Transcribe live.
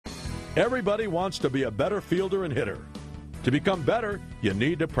Everybody wants to be a better fielder and hitter. To become better, you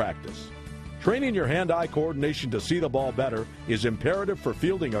need to practice. Training your hand-eye coordination to see the ball better is imperative for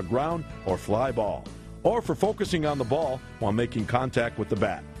fielding a ground or fly ball, or for focusing on the ball while making contact with the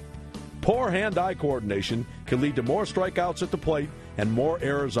bat. Poor hand-eye coordination can lead to more strikeouts at the plate and more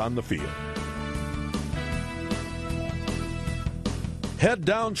errors on the field.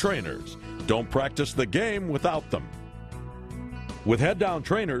 Head-down trainers. Don't practice the game without them. With head-down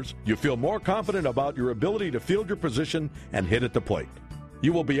trainers, you feel more confident about your ability to field your position and hit at the plate.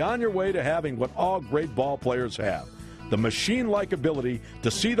 You will be on your way to having what all great ball players have, the machine-like ability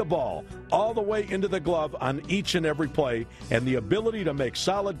to see the ball all the way into the glove on each and every play, and the ability to make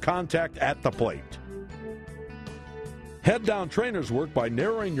solid contact at the plate. Head-down trainers work by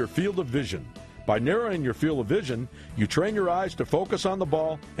narrowing your field of vision. By narrowing your field of vision, you train your eyes to focus on the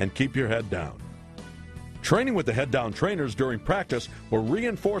ball and keep your head down. Training with the head-down trainers during practice will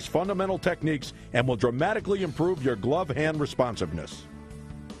reinforce fundamental techniques and will dramatically improve your glove hand responsiveness.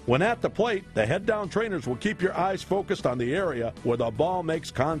 When at the plate, the head-down trainers will keep your eyes focused on the area where the ball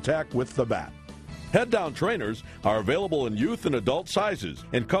makes contact with the bat. Head-down trainers are available in youth and adult sizes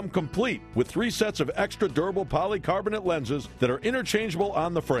and come complete with 3 sets of extra durable polycarbonate lenses that are interchangeable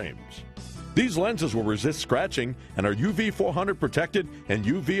on the frames. These lenses will resist scratching and are UV 400 protected and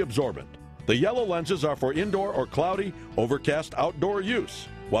UV absorbent. The yellow lenses are for indoor or cloudy, overcast outdoor use,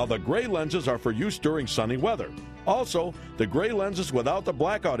 while the gray lenses are for use during sunny weather. Also, the gray lenses without the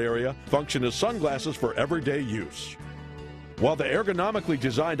blackout area function as sunglasses for everyday use. While the ergonomically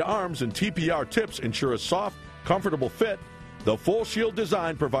designed arms and TPR tips ensure a soft, comfortable fit, the full shield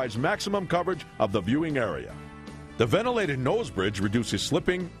design provides maximum coverage of the viewing area. The ventilated nose bridge reduces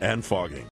slipping and fogging.